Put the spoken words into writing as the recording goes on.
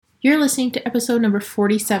You're listening to episode number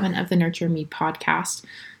 47 of the Nurture Me podcast.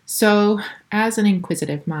 So, as an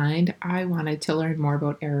inquisitive mind, I wanted to learn more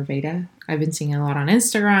about Ayurveda. I've been seeing a lot on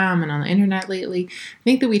Instagram and on the internet lately. I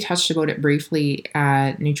think that we touched about it briefly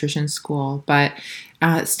at nutrition school, but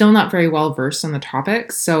still not very well versed on the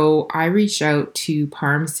topic. So I reached out to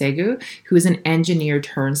Parm Saggu, who is an engineer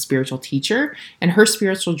turned spiritual teacher, and her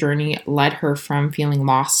spiritual journey led her from feeling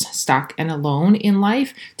lost, stuck, and alone in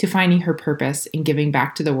life to finding her purpose and giving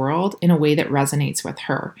back to the world in a way that resonates with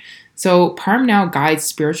her. So Parm now guides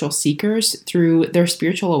spiritual seekers through their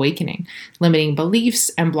spiritual awakening, limiting beliefs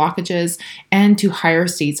and blockages, and to higher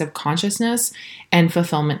states of consciousness and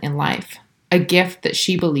fulfillment in life, a gift that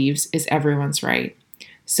she believes is everyone's right.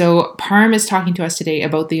 So Parm is talking to us today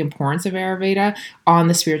about the importance of Ayurveda on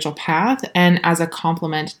the spiritual path and as a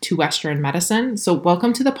complement to Western medicine. So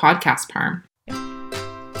welcome to the podcast, Parm.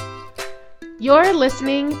 You're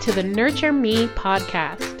listening to the Nurture Me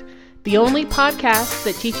podcast, the only podcast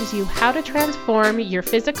that teaches you how to transform your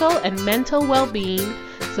physical and mental well-being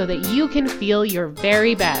so that you can feel your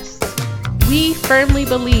very best. We firmly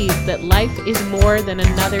believe that life is more than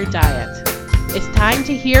another diet. It's time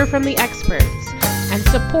to hear from the experts and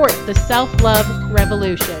support the self-love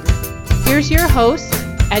revolution. Here's your host,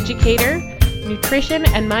 educator, nutrition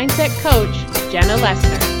and mindset coach, Jenna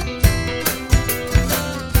Lessner.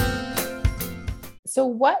 So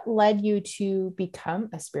what led you to become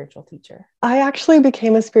a spiritual teacher? I actually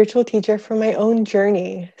became a spiritual teacher from my own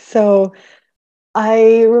journey. So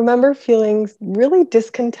I remember feeling really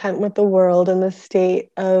discontent with the world and the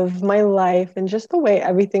state of my life and just the way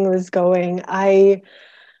everything was going. I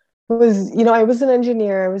was an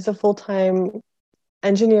engineer. I was a full-time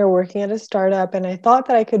engineer working at a startup, and I thought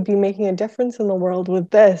that I could be making a difference in the world with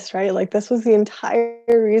this, right? Like this was the entire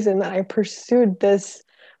reason that I pursued this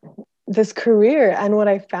career. And what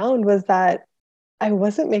I found was that I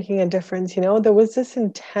wasn't making a difference. There was this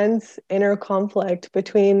intense inner conflict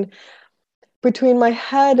between my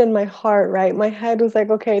head and my heart, right? My head was like,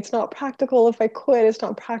 okay, it's not practical if I quit. It's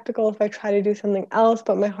not practical if I try to do something else.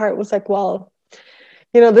 But my heart was like, well,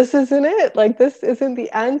 this isn't it. Like, this isn't the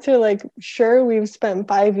answer. Like, sure, we've spent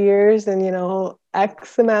 5 years and,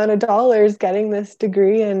 X amount of dollars getting this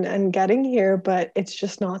degree and getting here, but it's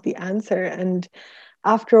just not the answer. And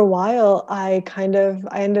after a while, I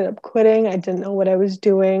ended up quitting. I didn't know what I was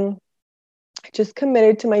doing. I just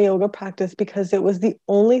committed to my yoga practice because it was the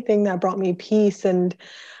only thing that brought me peace. And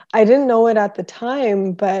I didn't know it at the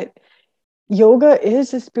time, but yoga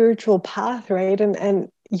is a spiritual path, right? And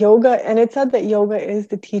yoga, and it said that yoga is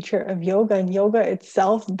the teacher of yoga, and yoga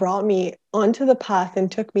itself brought me onto the path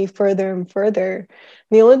and took me further and further. And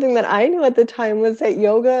the only thing that I knew at the time was that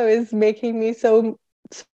yoga is making me so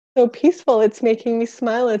peaceful. It's making me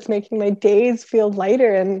smile. It's making my days feel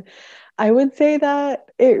lighter. And I would say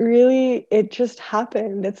that it just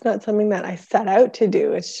happened. It's not something that I set out to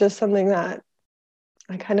do. It's just something that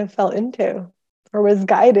I kind of fell into or was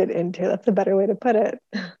guided into. That's a better way to put it.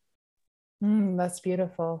 That's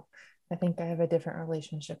beautiful. I think I have a different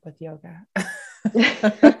relationship with yoga.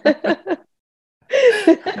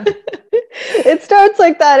 It starts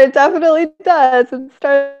like that. It definitely does.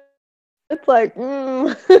 It's like,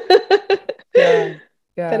 yeah.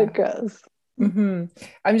 But it grows. Mm-hmm.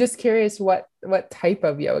 I'm just curious, what type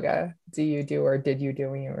of yoga do you do or did you do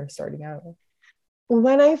when you were starting out?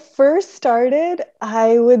 When I first started,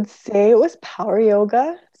 I would say it was power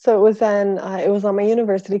yoga. So it was on my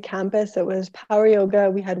university campus. It was power yoga.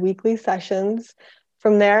 We had weekly sessions.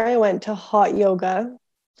 From there, I went to hot yoga.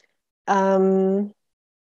 That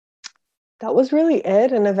was really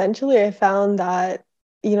it. And eventually I found that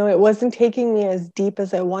it wasn't taking me as deep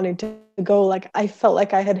as I wanted to go. Like I felt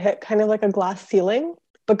like I had hit kind of like a glass ceiling,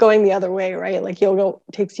 but going the other way, right? Like yoga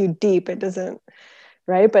takes you deep. It doesn't,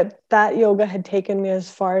 right? But that yoga had taken me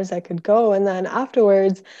as far as I could go. And then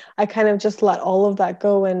afterwards, I kind of just let all of that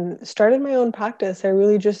go and started my own practice. I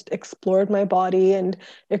really just explored my body and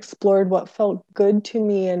explored what felt good to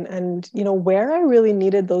me and where I really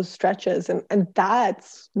needed those stretches. And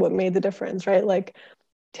that's what made the difference, right? Like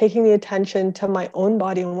taking the attention to my own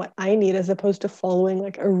body and what I need as opposed to following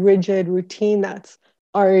like a rigid routine that's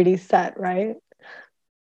already set, right?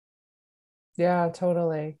 Yeah,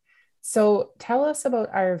 totally. So tell us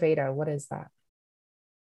about Ayurveda. What is that?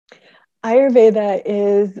 Ayurveda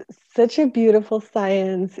is such a beautiful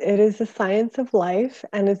science. It is a science of life,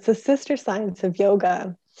 and it's a sister science of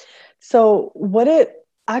yoga. So what it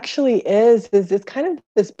actually is it's kind of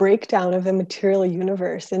this breakdown of the material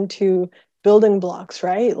universe into building blocks,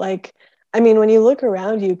 right? Like, I mean, when you look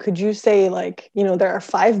around you, could you say like, there are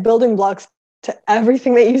 5 building blocks to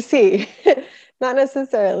everything that you see? Not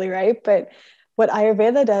necessarily, right? But what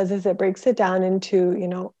Ayurveda does is it breaks it down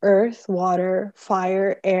into, earth, water,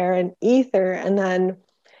 fire, air, and ether. And then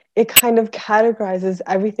it kind of categorizes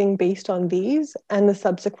everything based on these and the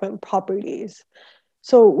subsequent properties.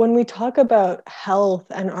 So when we talk about health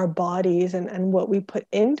and our bodies and what we put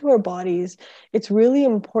into our bodies, it's really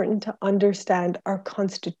important to understand our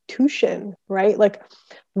constitution, right? Like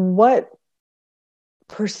what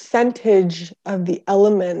percentage of the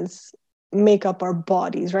elements make up our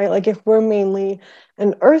bodies, right? Like if we're mainly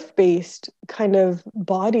an earth-based kind of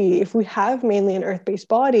body, if we have mainly an earth-based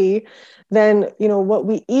body, then what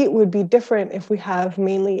we eat would be different if we have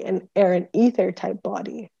mainly an air and ether type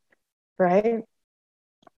body, right?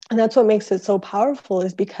 And that's what makes it so powerful,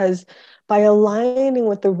 is because by aligning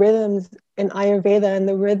with the rhythms in Ayurveda and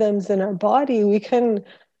the rhythms in our body, we can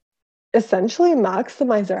essentially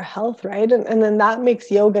maximize our health, right? And then that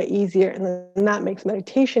makes yoga easier, and then that makes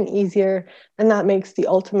meditation easier, and that makes the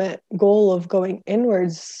ultimate goal of going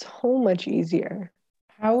inwards so much easier.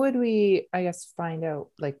 How would we, I guess, find out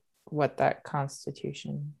like what that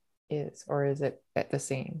constitution is, or is it the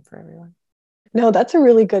same for everyone? No, that's a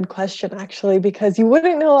really good question, actually, because you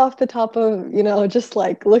wouldn't know off the top of, just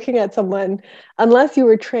like looking at someone unless you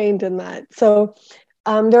were trained in that. So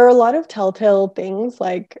there are a lot of telltale things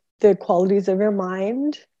like the qualities of your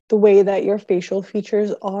mind, the way that your facial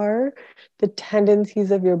features are, the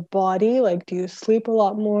tendencies of your body. Like, do you sleep a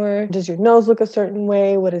lot more? Does your nose look a certain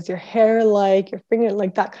way? What is your hair like? Your finger,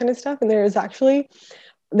 like that kind of stuff. And there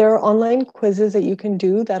are online quizzes that you can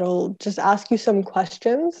do that'll just ask you some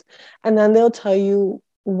questions, and then they'll tell you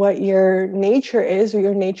what your nature is, or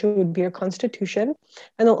your nature would be your constitution.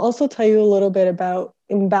 And they'll also tell you a little bit about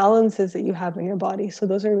imbalances that you have in your body. So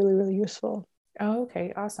those are really, really useful. Oh,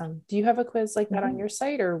 okay, awesome. Do you have a quiz like that on Mhm. your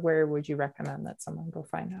site, or where would you recommend that someone go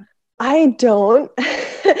find that? I don't,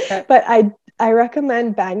 Okay. but I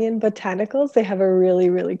recommend Banyan Botanicals. They have a really,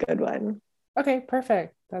 really good one. Okay,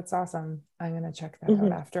 perfect. That's awesome. I'm gonna check that out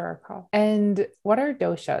Mhm. after our call. And what are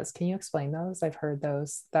doshas? Can you explain those? I've heard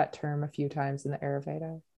that term a few times in the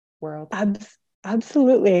Ayurveda world.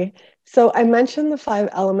 Absolutely. So I mentioned the five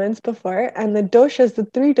elements before, and the doshas, the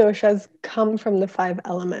three doshas, come from the five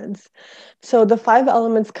elements. So the five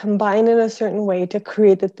elements combine in a certain way to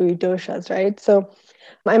create the three doshas, right? So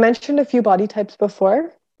I mentioned a few body types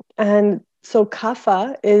before. And so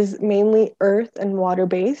kapha is mainly earth and water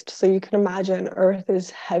based. So you can imagine earth is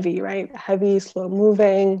heavy, right? Heavy, slow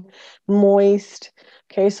moving, moist.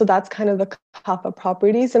 Okay, so that's kind of the kapha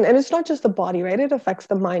properties. And it's not just the body, right? It affects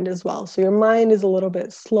the mind as well. So your mind is a little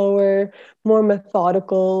bit slower, more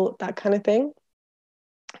methodical, that kind of thing.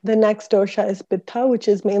 The next dosha is pitta, which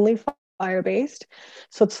is mainly fire based.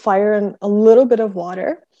 So it's fire and a little bit of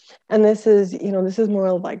water. And this is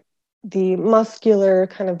more like the muscular,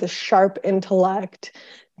 kind of the sharp intellect.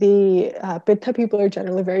 The pitta people are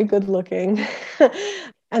generally very good looking.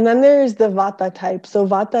 And then there's the vata type. So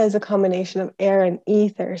vata is a combination of air and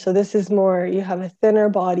ether. So this is more, you have a thinner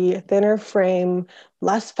body, a thinner frame,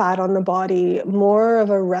 less fat on the body, more of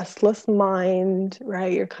a restless mind,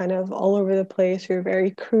 right? You're kind of all over the place. You're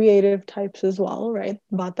very creative types as well, right?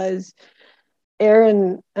 Vata is air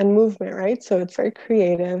and movement, right? So it's very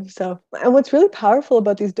creative. So, and what's really powerful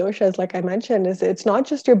about these doshas, like I mentioned, is it's not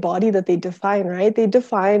just your body that they define, right? They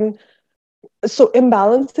define, so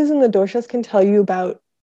imbalances in the doshas can tell you about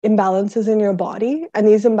imbalances in your body, and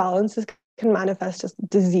these imbalances can manifest as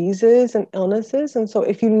diseases and illnesses. And so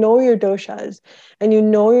if you know your doshas and you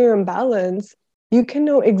know your imbalance, you can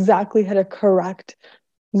know exactly how to correct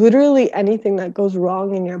literally anything that goes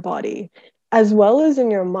wrong in your body as well as in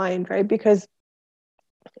your mind, right? Because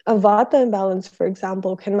a vata imbalance, for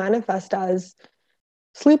example, can manifest as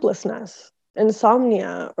sleeplessness,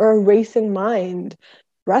 insomnia, or a racing mind,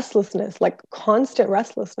 restlessness, like constant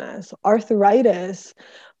restlessness, arthritis,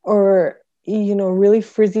 or really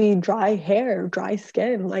frizzy, dry hair, dry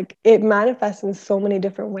skin. Like it manifests in so many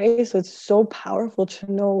different ways. So it's so powerful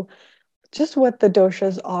to know just what the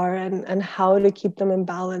doshas are and how to keep them in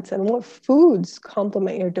balance and what foods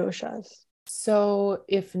complement your doshas. So,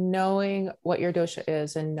 if knowing what your dosha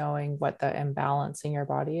is and knowing what the imbalance in your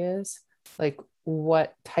body is, like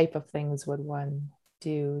what type of things would one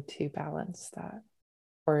do to balance that?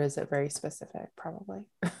 Or is it very specific, probably?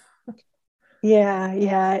 Yeah,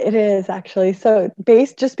 it is actually. So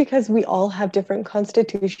based just because we all have different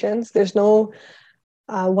constitutions, there's no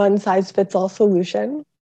one size fits all solution.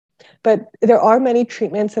 But there are many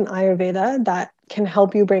treatments in Ayurveda that can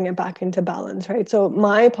help you bring it back into balance, right? So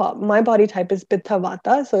my body type is Pitta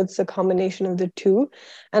Vata, so it's a combination of the two.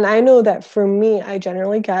 And I know that for me, I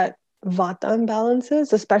generally get Vata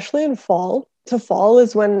imbalances, especially in fall. to fall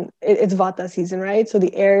is when it's vata season, right? So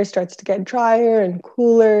the air starts to get drier and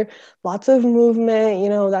cooler, lots of movement.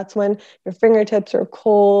 That's when your fingertips are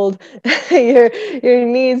cold, your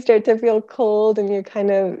knees start to feel cold, and you're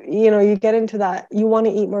kind of, you get into that. You want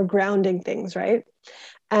to eat more grounding things, right?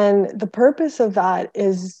 And the purpose of that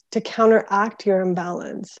is to counteract your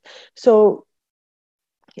imbalance. So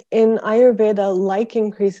in Ayurveda, like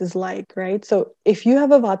increases like, right? So if you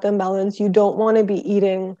have a vata imbalance, you don't want to be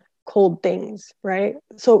eating cold things, right?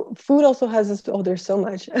 So food also has this, oh, there's so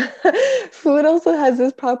much. Food also has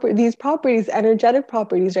these properties, energetic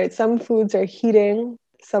properties, right? Some foods are heating,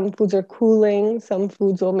 some foods are cooling, some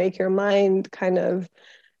foods will make your mind kind of,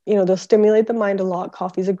 they'll stimulate the mind a lot.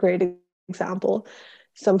 Coffee is a great example.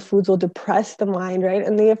 Some foods will depress the mind, right?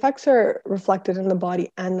 And the effects are reflected in the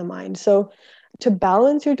body and the mind. So to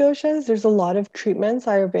balance your doshas, there's a lot of treatments.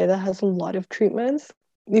 Ayurveda has a lot of treatments.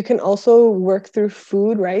 You can also work through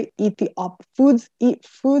food, right? Eat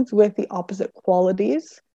foods with the opposite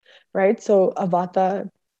qualities, right? So a vata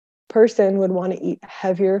person would want to eat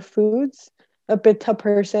heavier foods. A pitta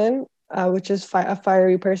person, which is a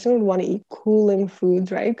fiery person, would want to eat cooling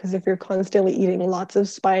foods, right? Because if you're constantly eating lots of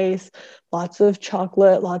spice, lots of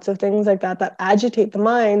chocolate, lots of things like that agitate the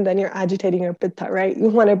mind, then you're agitating your pitta, right? You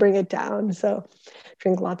want to bring it down. So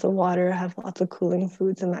drink lots of water, have lots of cooling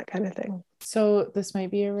foods and that kind of thing. So this might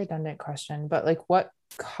be a redundant question, but like what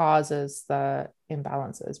causes the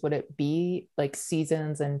imbalances? Would it be like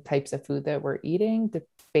seasons and types of food that we're eating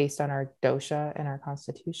based on our dosha and our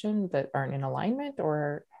constitution that aren't in alignment?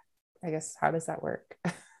 Or I guess, how does that work?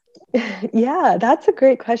 Yeah, that's a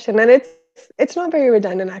great question. And it's not very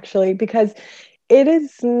redundant actually, because it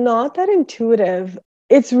is not that intuitive.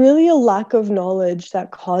 It's really a lack of knowledge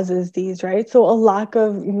that causes these, right? So a lack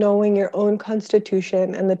of knowing your own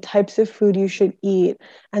constitution and the types of food you should eat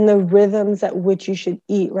and the rhythms at which you should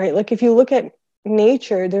eat, right? Like if you look at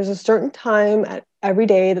nature, there's a certain time at every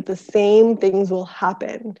day that the same things will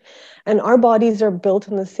happen. And our bodies are built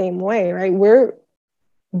in the same way, right? We're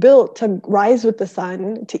built to rise with the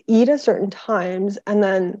sun, to eat at certain times, and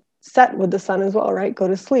then set with the sun as well, right? Go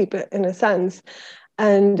to sleep in a sense.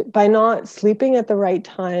 And by not sleeping at the right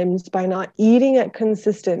times, by not eating at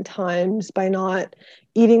consistent times, by not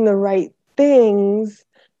eating the right things,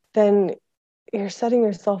 then you're setting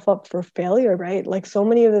yourself up for failure, right? Like so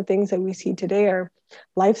many of the things that we see today are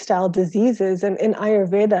lifestyle diseases. And in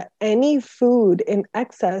Ayurveda, any food in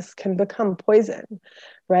excess can become poison,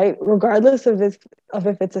 right? Regardless of if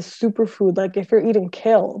it's a superfood, like if you're eating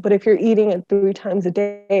kale, but if you're eating it 3 times a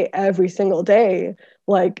day, every single day,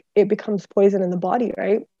 like it becomes poison in the body,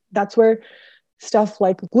 right? That's where stuff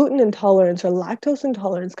like gluten intolerance or lactose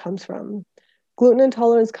intolerance comes from. Gluten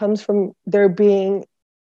intolerance comes from there being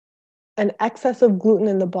an excess of gluten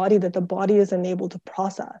in the body that the body is unable to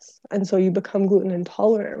process. And so you become gluten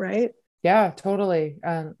intolerant, right? Yeah, totally.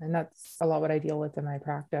 And that's a lot what I deal with in my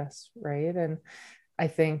practice, right? And I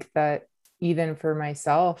think that even for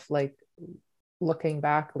myself, like looking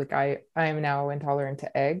back, like I am now intolerant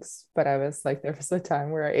to eggs, but I was like, there was a time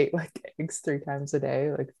where I ate like eggs 3 times a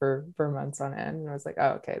day, like for months on end. And I was like,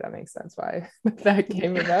 oh, okay, that makes sense why that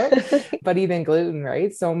came about. But even gluten,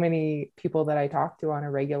 right? So many people that I talk to on a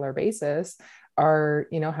regular basis are,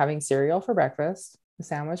 having cereal for breakfast, a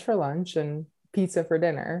sandwich for lunch, and pizza for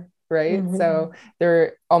dinner, right? Mm-hmm. So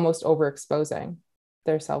they're almost overexposing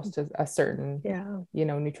themselves to a certain, Yeah.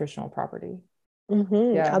 nutritional property.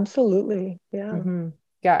 Mm-hmm. Yeah. Absolutely. Yeah. Mm-hmm.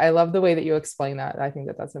 Yeah, I love the way that you explain that. I think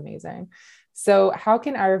that that's amazing. So, how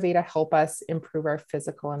can Ayurveda help us improve our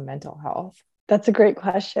physical and mental health? That's a great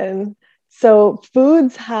question. So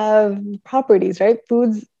foods have properties, right?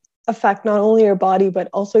 Foods affect not only your body, but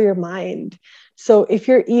also your mind. So if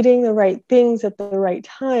you're eating the right things at the right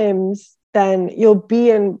times, then you'll be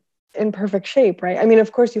in perfect shape, right? I mean,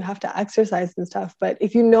 of course, you have to exercise and stuff, but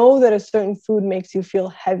if you know that a certain food makes you feel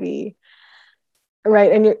heavy,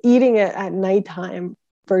 right, and you're eating it at nighttime,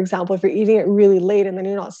 for example, if you're eating it really late and then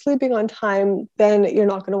you're not sleeping on time, then you're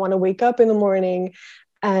not going to want to wake up in the morning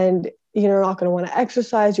and you're not going to want to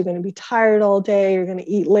exercise. You're going to be tired all day. You're going to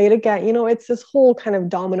eat late again. It's this whole kind of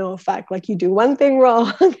domino effect. Like you do one thing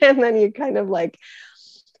wrong and then you kind of like,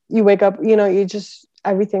 you wake up, you just,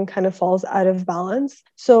 everything kind of falls out of balance.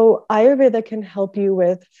 So Ayurveda can help you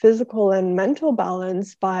with physical and mental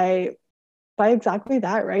balance by exactly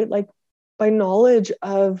that, right? Like by knowledge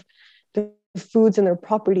of the foods and their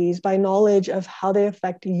properties, by knowledge of how they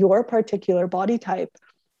affect your particular body type,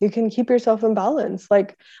 you can keep yourself in balance.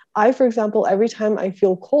 Like I, for example, every time I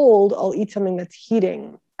feel cold, I'll eat something that's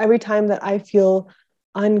heating. Every time that I feel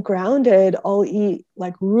ungrounded, I'll eat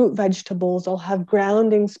like root vegetables, I'll have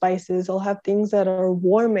grounding spices, I'll have things that are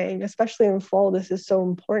warming, especially in fall. This is so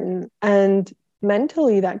important. And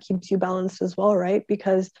mentally, that keeps you balanced as well, right?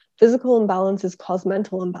 Because physical imbalances cause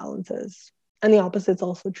mental imbalances. And the opposite is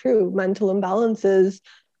also true. Mental imbalances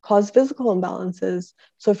cause physical imbalances.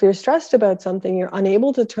 So if you're stressed about something, you're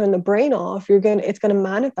unable to turn the brain off, it's going to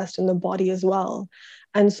manifest in the body as well.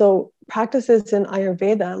 And so practices in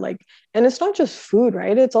Ayurveda, like, and it's not just food,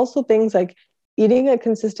 right? It's also things like eating at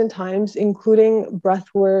consistent times, including breath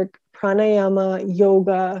work, pranayama,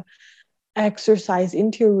 yoga, exercise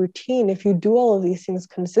into your routine. If you do all of these things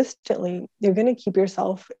consistently, you're going to keep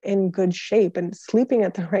yourself in good shape. And sleeping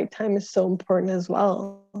at the right time is so important as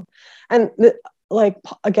well. And like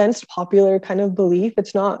against popular kind of belief,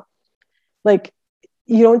 it's not like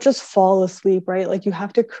you don't just fall asleep, right? Like you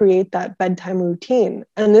have to create that bedtime routine.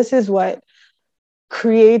 And this is what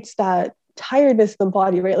creates that tiredness in the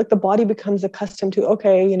body, right? Like the body becomes accustomed to,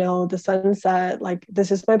 okay, the sunset, like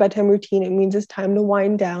this is my bedtime routine. It means it's time to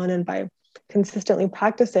wind down. And by consistently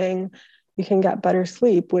practicing, you can get better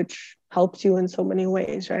sleep, which helps you in so many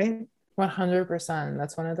ways, right? 100%.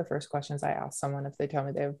 That's one of the first questions I ask someone if they tell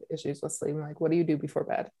me they have issues with sleep. I'm like, what do you do before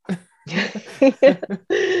bed?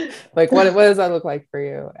 Like, what does that look like for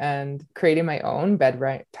you? And creating my own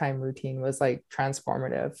bedtime routine was like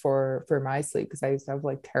transformative for my sleep, because I used to have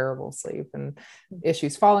like terrible sleep and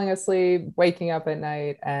issues falling asleep, waking up at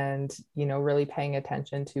night, and really paying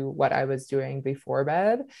attention to what I was doing before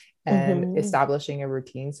bed and establishing a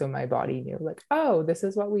routine so my body knew, like, oh, this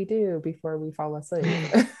is what we do before we fall asleep.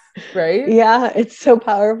 Right? Yeah, it's so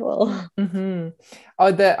powerful. On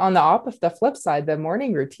the flip side, the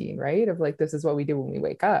morning routine, right, of like, this is what we do when we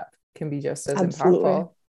wake up, can be just as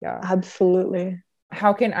impactful. Yeah, absolutely.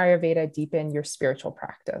 How can Ayurveda deepen your spiritual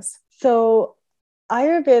practice? So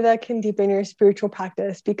Ayurveda can deepen your spiritual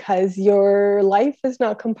practice because your life is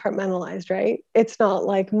not compartmentalized, right? It's not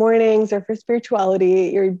like mornings are for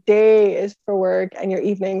spirituality, your day is for work, and your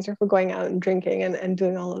evenings are for going out and drinking and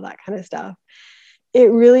doing all of that kind of stuff. It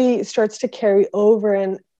really starts to carry over,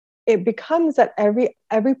 and it becomes that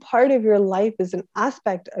every part of your life is an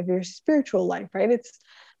aspect of your spiritual life, right? It's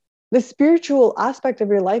the spiritual aspect of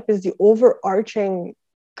your life is the overarching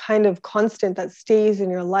kind of constant that stays in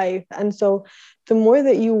your life. And so the more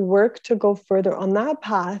that you work to go further on that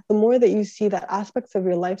path, the more that you see that aspects of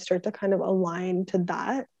your life start to kind of align to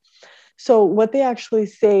that. So what they actually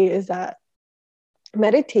say is that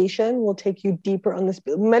meditation will take you deeper on this.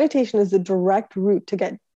 Meditation is the direct route to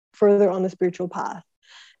get further on the spiritual path.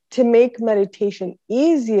 To make meditation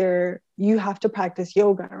easier, you have to practice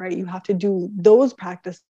yoga, right? You have to do those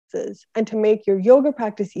practices. And to make your yoga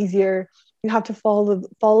practice easier, you have to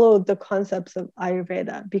follow the concepts of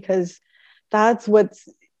Ayurveda, because that's what's,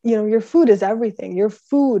 your food is everything. Your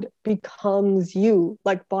food becomes you,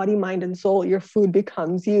 like body, mind, and soul. Your food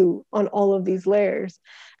becomes you on all of these layers.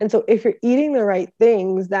 And so if you're eating the right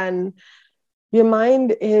things, then your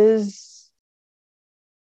mind is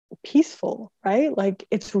peaceful, right? Like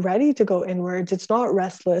it's ready to go inwards. It's not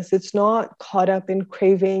restless. It's not caught up in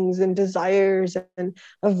cravings and desires and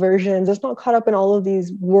aversions. It's not caught up in all of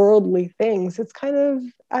these worldly things. It's kind of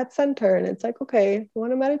at center, and it's like, okay, you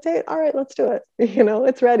want to meditate? All right, let's do it.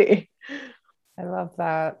 It's ready. I love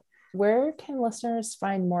that. Where can listeners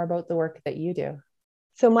find more about the work that you do?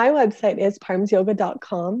 So my website is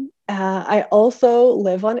parmsyoga.com. I also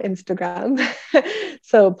live on Instagram.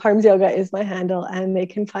 So Parms Yoga is my handle, and they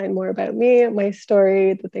can find more about me, my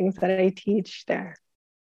story, the things that I teach there.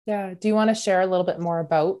 Yeah. Do you want to share a little bit more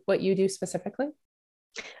about what you do specifically?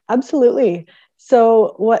 Absolutely.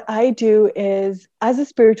 So what I do is, as a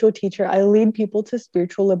spiritual teacher, I lead people to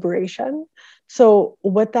spiritual liberation. So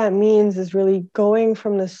what that means is really going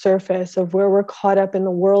from the surface of where we're caught up in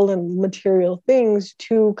the world and material things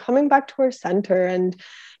to coming back to our center. And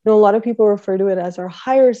a lot of people refer to it as our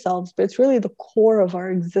higher selves, but it's really the core of our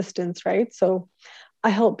existence, right? So I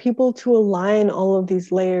help people to align all of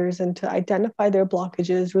these layers and to identify their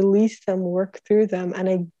blockages, release them, work through them, and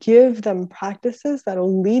I give them practices that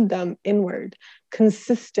will lead them inward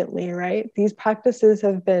consistently, right? These practices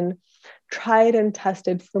have been tried and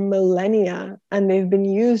tested for millennia, and they've been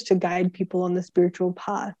used to guide people on the spiritual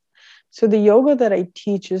path. So the yoga that I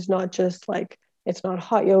teach is not just like, it's not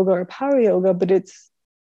hot yoga or power yoga, but it's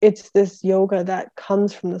this yoga that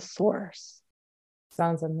comes from the source.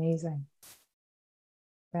 Sounds amazing.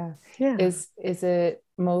 Yeah. Yeah. Is it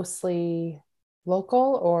mostly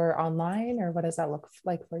local or online, or what does that look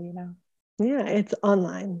like for you now? Yeah, it's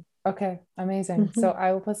online. Okay, amazing. So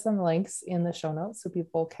I will put some links in the show notes so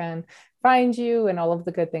people can find you and all of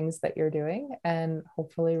the good things that you're doing and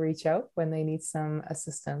hopefully reach out when they need some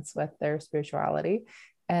assistance with their spirituality.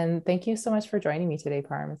 And thank you so much for joining me today,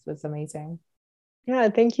 Parm. It was amazing. Yeah,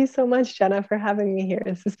 thank you so much, Jenna, for having me here.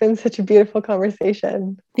 This has been such a beautiful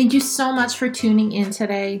conversation. Thank you so much for tuning in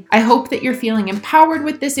today. I hope that you're feeling empowered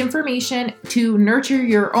with this information to nurture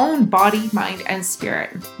your own body, mind, and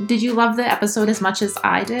spirit. Did you love the episode as much as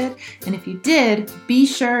I did? And if you did, be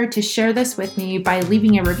sure to share this with me by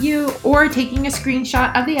leaving a review or taking a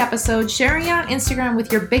screenshot of the episode, sharing it on Instagram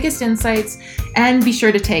with your biggest insights, and be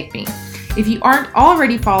sure to tag me. If you aren't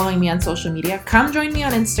already following me on social media, come join me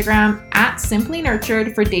on Instagram at Simply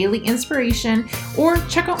Nurtured for daily inspiration, or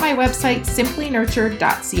check out my website,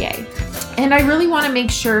 simplynurtured.ca. And I really want to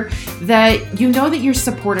make sure that you know that you're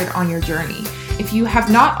supported on your journey. If you have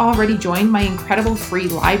not already joined my incredible free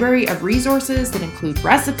library of resources that include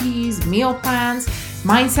recipes, meal plans,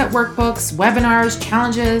 mindset workbooks, webinars,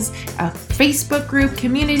 challenges, a Facebook group,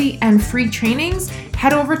 community, and free trainings,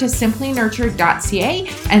 head over to simplynurtured.ca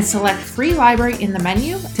and select free library in the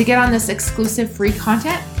menu to get on this exclusive free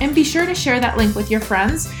content. And be sure to share that link with your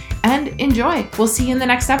friends and enjoy. We'll see you in the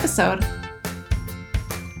next episode.